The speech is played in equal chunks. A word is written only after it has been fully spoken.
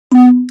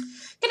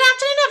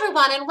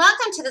everyone, and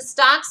welcome to the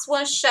Stock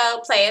Swoosh Show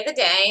Play of the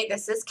Day.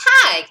 This is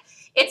CAG.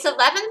 It's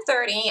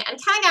 11:30,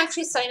 and CAG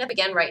actually setting up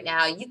again right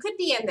now. You could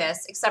be in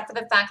this, except for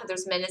the fact that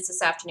there's minutes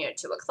this afternoon at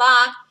 2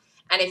 o'clock.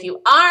 And if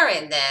you are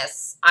in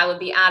this, I would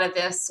be out of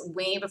this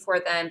way before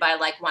then by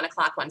like 1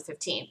 o'clock,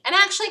 1:15. And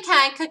actually,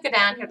 CAG could go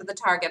down here to the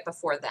target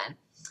before then.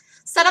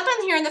 Set up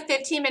in here in the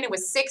 15-minute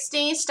was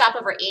 60, stop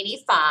over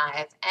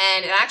 85,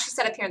 and it actually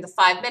set up here in the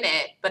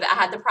 5-minute, but I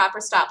had the proper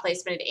stop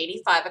placement at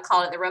 85. I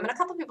called it in the room, and a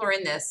couple people are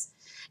in this.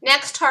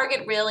 Next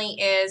target really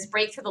is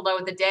break through the low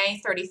of the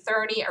day,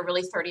 30.30, or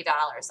really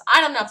 $30.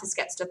 I don't know if this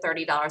gets to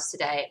 $30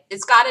 today.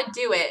 It's got to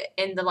do it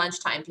in the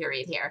lunchtime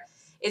period here.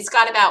 It's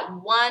got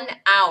about 1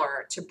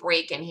 hour to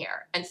break in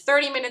here, and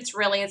 30 minutes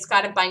really. It's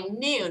got it by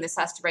noon. This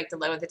has to break the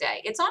low of the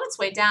day. It's on its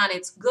way down.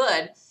 It's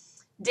good.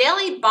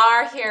 Daily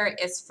bar here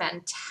is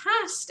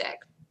fantastic.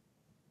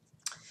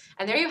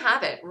 And there you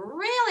have it.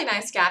 Really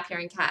nice gap here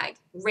in CAG.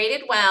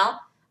 Rated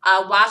well.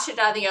 Watched it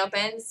out of the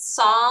open.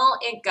 Saw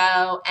it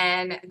go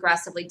and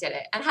aggressively did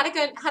it. And had a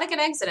good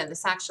exit in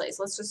this actually.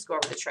 So let's just go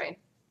over the trade.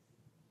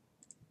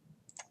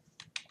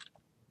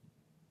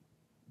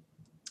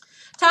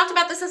 Talked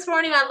about this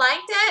morning. I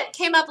liked it.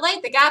 Came up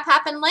late. The gap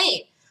happened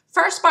late.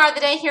 First bar of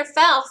the day here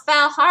fell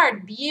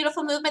hard.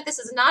 Beautiful movement. This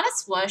is not a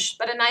swoosh,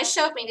 but a nice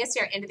show of weakness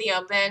here into the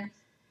open.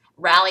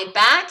 Rallied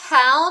back,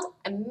 held,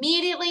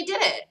 immediately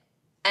did it,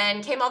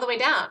 and came all the way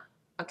down,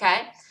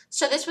 okay?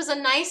 So this was a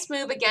nice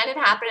move. Again, it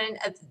happened, and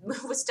a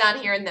move was done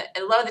here, and the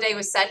low of the day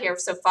was set here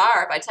so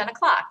far by 10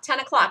 o'clock.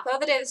 10 o'clock. Low of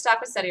the day, the stock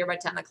was set here by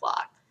 10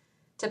 o'clock.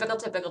 Typical,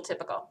 typical,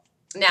 typical.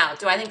 Now,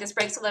 do I think this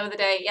breaks the low of the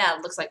day? Yeah,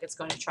 it looks like it's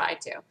going to try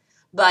to.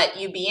 But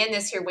you'd be in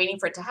this here waiting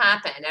for it to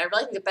happen. And I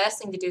really think the best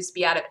thing to do is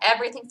be out of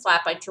everything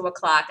flat by 2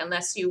 o'clock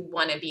unless you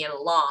want to be in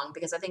a long,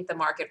 because I think the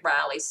market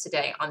rallies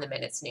today on the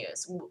minutes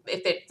news.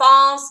 If it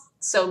falls,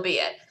 so be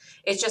it.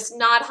 It's just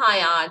not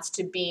high odds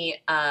to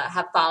be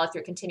have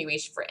follow-through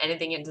continuation for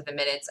anything into the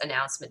minutes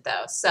announcement,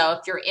 though. So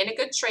if you're in a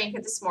good trade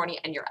here this morning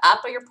and you're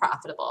up or you're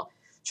profitable,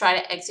 try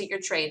to exit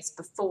your trades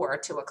before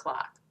 2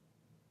 o'clock.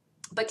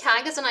 But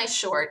CAG is a nice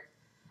short.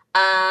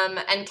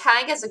 And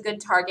CAG has a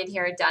good target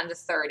here down to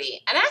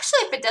 30. And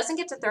actually, if it doesn't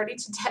get to 30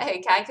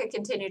 today, CAG could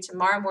continue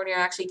tomorrow morning or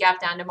actually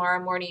gap down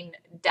tomorrow morning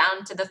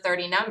down to the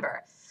 30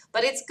 number.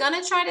 But it's going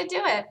to try to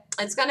do it.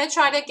 It's going to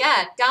try to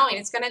get going.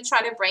 It's going to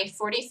try to break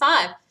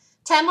 45.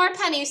 10 more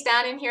pennies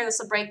down in here. This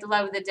will break the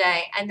low of the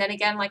day. And then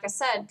again, like I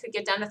said, could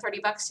get down to 30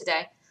 bucks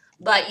today.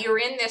 But you're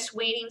in this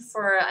waiting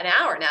for an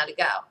hour now to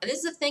go. And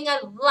this is the thing I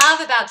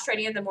love about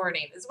trading in the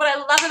morning. This is what I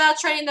love about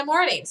trading in the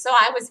morning. So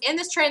I was in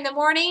this trade in the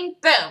morning,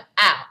 boom,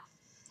 out.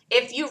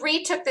 If you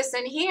retook this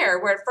in here,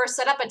 where it first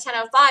set up at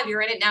 10:05,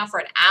 you're in it now for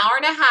an hour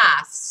and a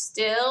half,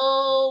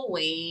 still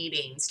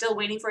waiting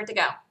for it to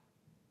go.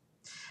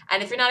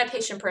 And if you're not a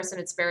patient person,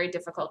 it's very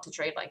difficult to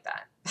trade like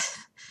that.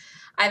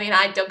 I mean,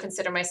 I don't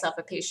consider myself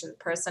a patient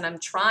person. I'm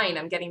trying.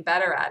 I'm getting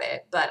better at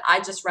it. But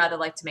I just rather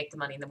like to make the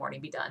money in the morning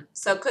be done.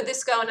 So could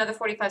this go another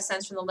 45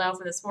 cents from the low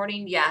from this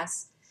morning?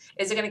 Yes.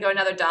 Is it going to go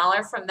another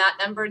 $1 from that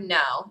number?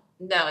 No.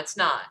 No, it's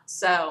not.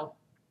 So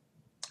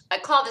I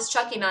call this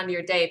chucking onto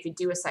your day if you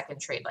do a second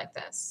trade like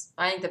this.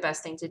 I think the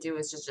best thing to do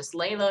is just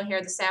lay low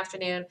here this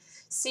afternoon,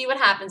 see what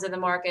happens in the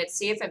market,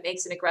 see if it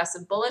makes an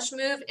aggressive bullish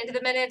move into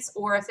the minutes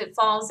or if it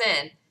falls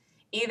in.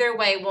 Either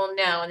way, we'll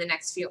know in the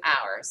next few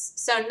hours.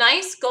 So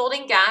nice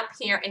golden gap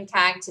here in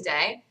CAG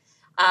today.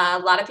 A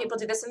lot of people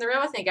did this in the room.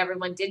 I think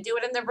everyone did do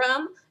it in the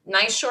room.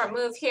 Nice short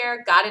move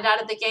here. Got it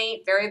out of the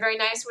gate. Very, very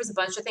nice. There was a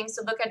bunch of things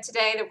to look at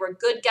today. There were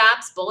good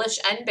gaps, bullish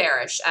and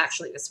bearish,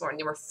 actually, this morning.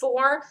 There were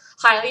 4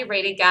 highly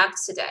rated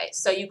gaps today.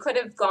 So you could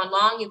have gone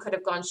long. You could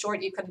have gone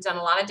short. You could have done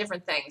a lot of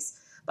different things.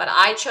 But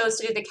I chose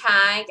to do the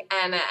CAG,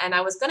 and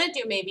I was going to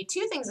do maybe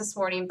 2 things this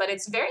morning, but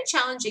it's very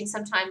challenging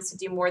sometimes to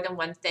do more than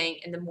one thing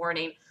in the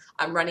morning.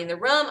 I'm running the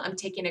room. I'm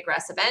taking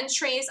aggressive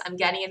entries. I'm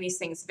getting in these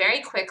things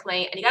very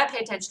quickly, and you got to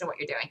pay attention to what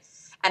you're doing.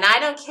 And I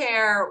don't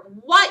care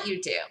what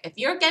you do. If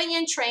you're getting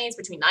in trades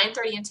between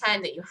 9:30 and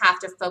 10, that you have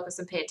to focus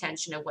and pay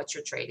attention to what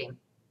you're trading.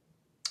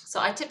 So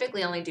I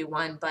typically only do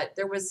one, but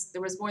there was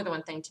more than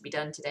one thing to be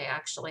done today,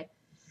 actually.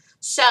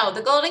 So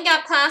the Golden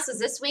Gap class is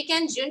this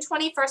weekend, June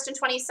 21st and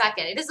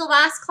 22nd. It is the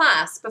last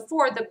class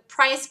before the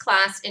price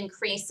class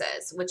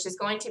increases, which is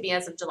going to be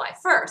as of July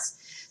 1st.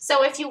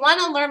 So if you want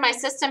to learn my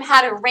system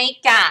how to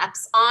rate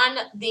gaps on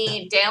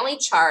the daily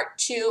chart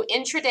to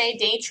intraday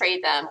day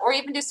trade them, or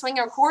even do swing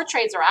or core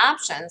trades or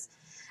options,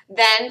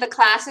 then the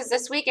class is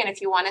this weekend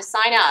if you want to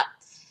sign up.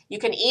 You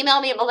can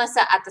email me at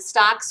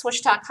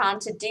melissa@thestockswoosh.com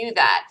to do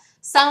that.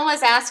 Someone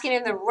was asking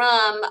in the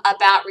room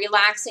about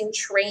relaxing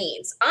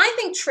trades. I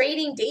think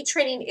day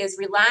trading is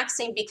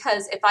relaxing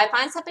because if I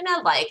find something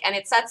I like and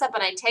it sets up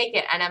and I take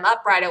it and I'm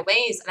up right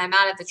away and I'm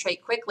out of the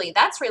trade quickly,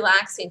 that's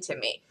relaxing to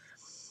me.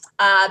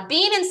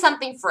 Being in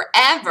something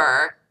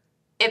forever,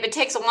 if it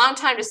takes a long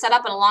time to set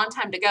up and a long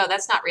time to go,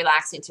 that's not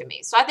relaxing to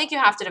me. So I think you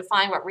have to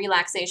define what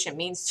relaxation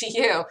means to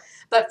you.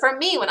 But for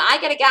me, when I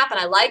get a gap and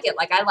I like it,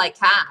 like I like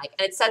CAG,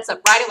 and it sets up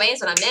right away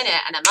and I'm in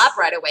it and I'm up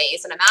right away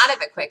and I'm out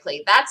of it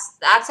quickly,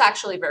 that's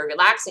actually very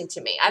relaxing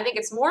to me. I think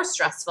it's more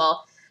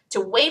stressful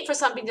to wait for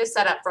something to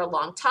set up for a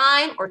long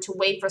time or to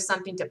wait for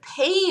something to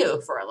pay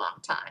you for a long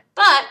time.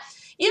 But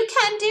you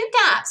can do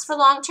gaps for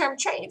long-term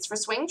trades, for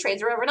swing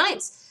trades or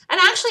overnights. And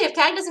actually, if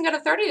CAG doesn't go to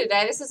 30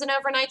 today, this is an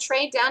overnight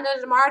trade down to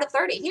tomorrow to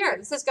 30. Here,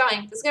 this is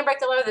going to break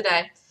the low of the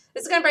day.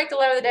 This is going to break the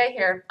low of the day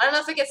here. I don't know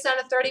if it gets down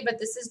to 30, but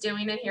this is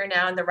doing it here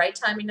now in the right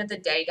timing of the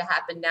day to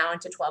happen now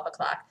into 12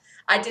 o'clock.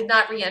 I did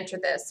not re-enter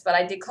this, but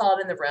I did call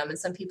it in the room, and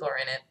some people are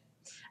in it.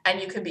 And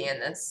you could be in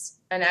this.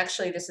 And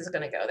actually, this is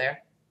going to go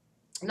there.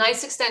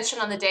 Nice extension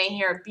on the day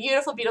here.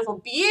 Beautiful, beautiful,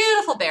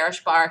 beautiful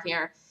bearish bar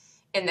here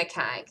in the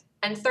CAG.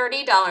 And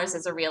 $30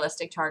 is a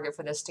realistic target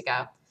for this to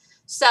go.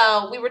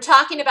 So we were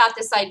talking about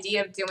this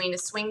idea of doing a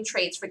swing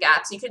trades for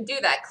gaps. You can do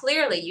that.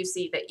 Clearly, you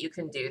see that you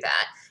can do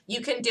that.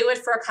 You can do it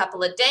for a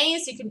couple of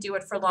days. You can do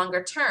it for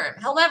longer term.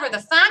 However, the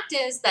fact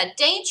is that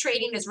day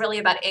trading is really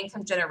about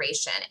income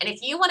generation. And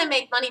if you want to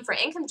make money for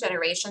income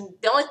generation,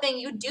 the only thing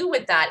you do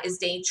with that is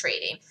day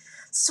trading.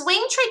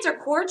 Swing trades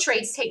or core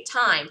trades take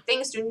time.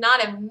 Things do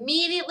not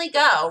immediately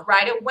go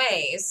right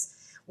away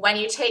when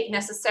you take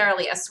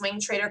necessarily a swing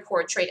trade or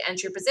core trade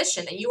entry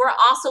position. And you are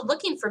also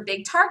looking for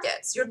big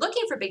targets. You're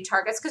looking for big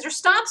targets because your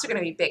stops are going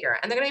to be bigger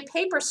and they're going to be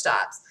paper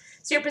stops.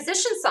 So your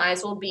position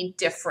size will be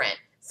different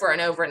for an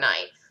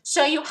overnight.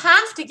 So you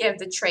have to give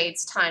the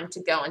trades time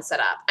to go and set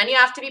up. And you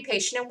have to be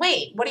patient and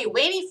wait. What are you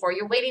waiting for?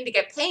 You're waiting to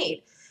get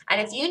paid.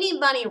 And if you need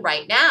money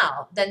right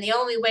now, then the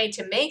only way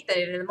to make that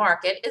in the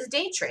market is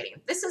day trading.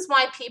 This is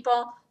why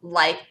people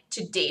like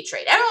to day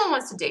trade. Everyone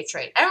wants to day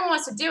trade. Everyone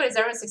wants to do it. Is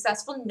everyone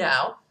successful?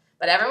 No.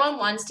 But everyone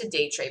wants to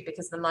day trade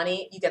because the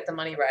money, you get the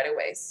money right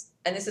away.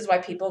 And this is why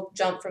people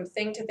jump from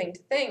thing to thing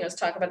to thing. I was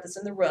talking about this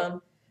in the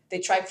room. They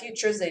try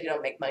futures. They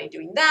don't make money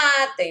doing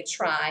that. They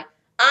try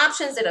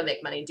options. They don't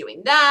make money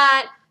doing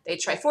that. They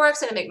try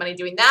Forex. They don't make money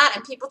doing that.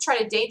 And people try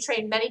to day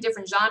trade many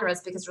different genres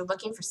because they're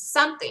looking for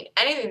something,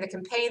 anything that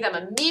can pay them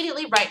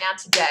immediately right now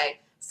today.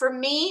 For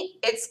me,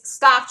 it's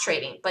stock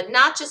trading, but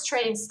not just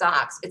trading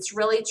stocks. It's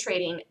really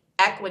trading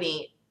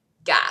equity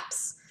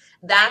gaps.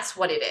 That's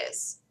what it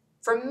is.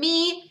 For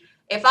me,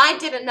 if I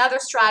did another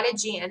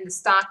strategy in the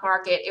stock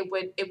market,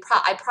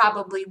 I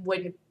probably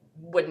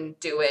wouldn't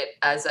do it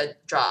as a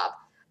job.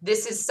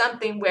 This is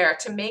something where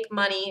to make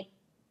money,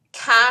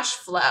 cash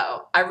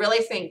flow, I really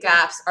think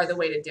gaps are the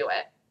way to do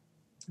it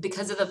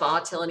because of the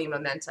volatility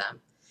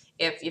momentum.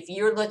 If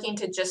you're looking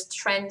to just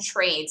trend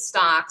trade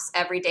stocks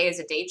every day as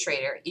a day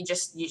trader, you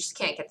just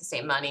can't get the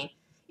same money.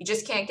 You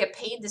just can't get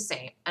paid the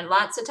same. And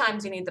lots of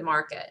times you need the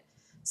market.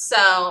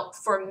 So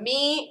for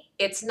me,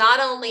 it's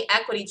not only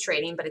equity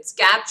trading, but it's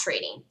gap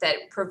trading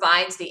that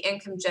provides the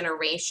income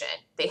generation.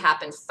 They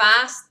happen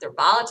fast, they're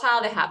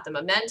volatile, they have the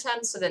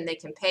momentum, so then they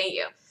can pay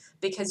you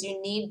because you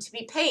need to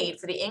be paid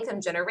for the income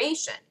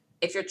generation.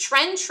 If you're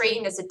trend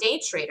trading as a day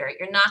trader,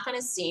 you're not going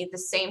to see the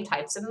same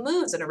types of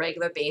moves on a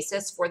regular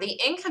basis for the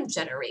income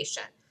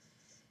generation.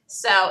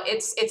 So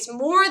it's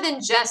more than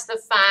just the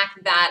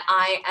fact that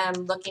I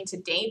am looking to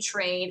day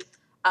trade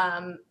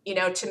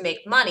to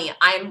make money.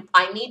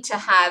 I need to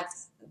have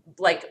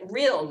like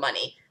real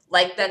money.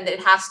 Like then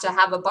it has to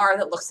have a bar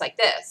that looks like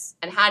this.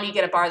 And how do you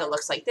get a bar that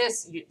looks like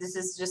this?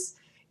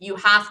 You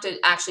have to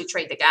actually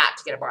trade the gap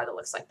to get a bar that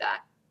looks like that.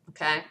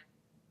 Okay.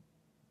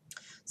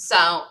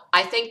 So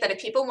I think that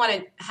if people want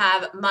to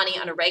have money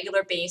on a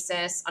regular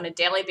basis, on a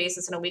daily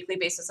basis, on a weekly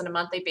basis, on a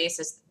monthly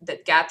basis,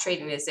 that gap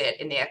trading is it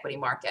in the equity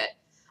market.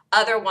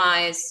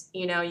 Otherwise,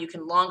 you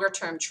can longer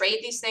term trade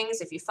these things.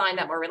 If you find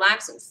that more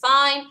relaxing,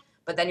 fine.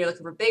 But then you're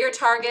looking for bigger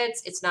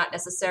targets. It's not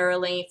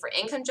necessarily for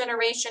income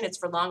generation. It's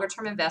for longer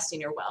term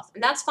investing your wealth.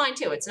 And that's fine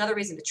too. It's another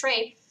reason to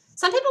trade.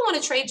 Some people want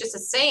to trade just to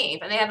save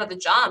and they have other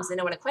jobs. They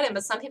don't want to quit them,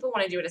 but some people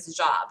want to do it as a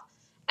job.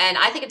 And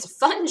I think it's a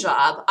fun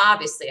job.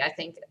 Obviously, I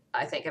think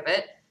of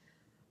it,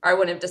 or I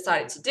wouldn't have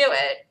decided to do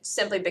it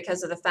simply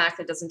because of the fact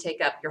that it doesn't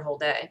take up your whole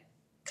day.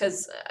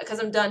 Because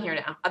I'm done here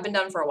now. I've been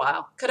done for a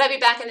while. Could I be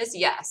back in this?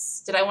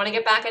 Yes. Did I want to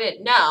get back in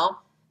it? No.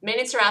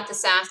 Minutes are out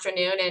this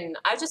afternoon, and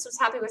I just was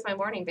happy with my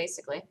morning,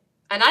 basically.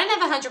 And I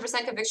didn't have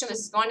 100% conviction this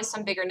is going to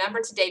some bigger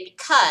number today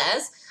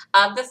because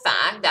of the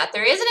fact that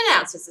there is an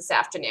announcement this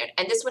afternoon.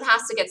 And this one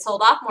has to get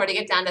sold off more to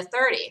get down to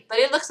 30. But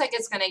it looks like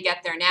it's going to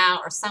get there now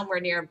or somewhere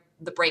near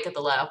the break of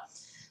the low.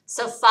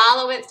 So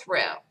follow it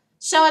through.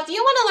 So if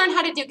you want to learn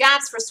how to do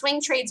gaps for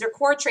swing trades or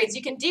core trades,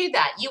 you can do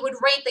that. You would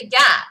rate the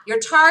gap. Your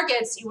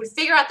targets, you would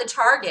figure out the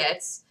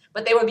targets,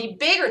 but they would be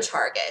bigger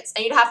targets.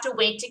 And you'd have to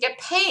wait to get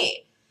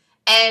paid.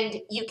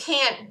 And you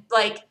can't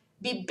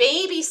be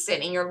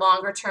babysitting your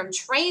longer term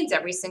trades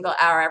every single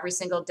hour, every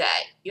single day.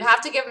 You have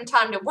to give them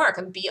time to work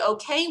and be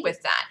okay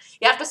with that.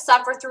 You have to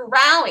suffer through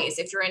rallies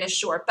if you're in a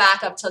short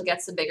backup till it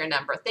gets a bigger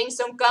number. Things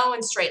don't go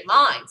in straight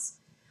lines.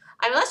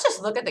 I mean, let's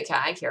just look at the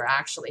CAG here,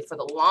 actually, for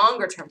the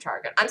longer term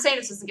target. I'm saying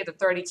this doesn't get to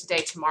 30 today.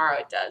 Tomorrow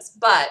it does.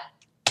 But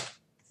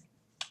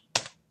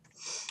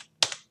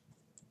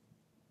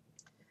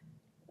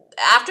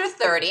after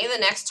 30, the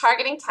next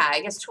target in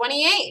CAG is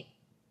 28.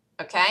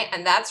 Okay,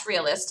 and that's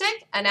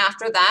realistic. And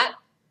after that,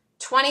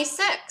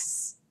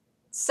 26.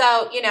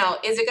 So, you know,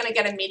 is it going to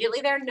get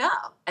immediately there? No.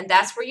 And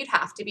that's where you'd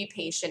have to be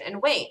patient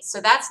and wait. So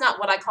that's not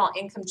what I call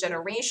income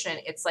generation.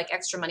 It's like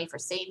extra money for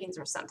savings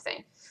or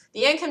something.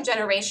 The income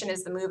generation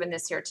is the move in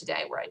this here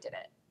today where I did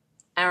it.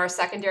 Our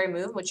secondary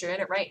move, which you're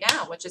in it right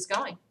now, which is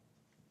going.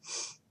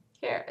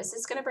 Here, is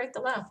this going to break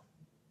the low?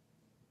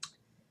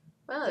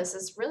 Well, this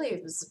is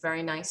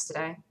very nice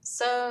today.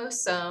 So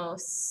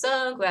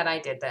glad I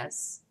did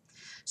this.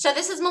 So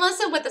this is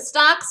Melissa with the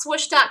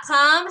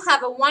StockSwoosh.com.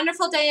 Have a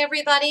wonderful day,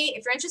 everybody.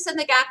 If you're interested in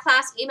the gap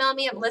class, email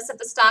me at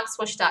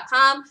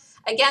melissa@thestockswoosh.com.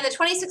 Again, the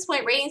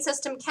 26-point rating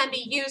system can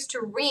be used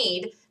to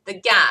read the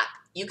gap.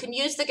 You can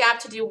use the gap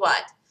to do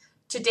what?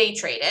 To day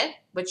trade it,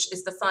 which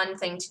is the fun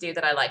thing to do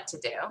that I like to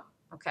do,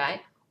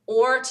 okay?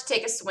 Or to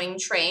take a swing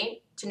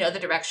trade to know the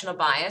directional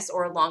bias,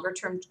 or a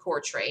longer-term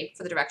core trade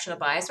for the directional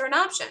bias, or an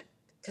option,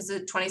 because the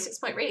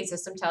 26-point rating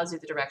system tells you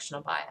the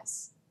directional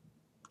bias,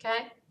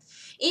 okay?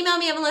 Email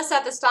me at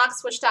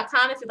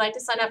melissa@thestockswoosh.com if you'd like to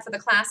sign up for the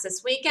class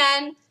this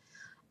weekend.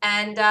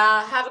 And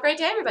have a great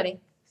day,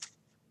 everybody.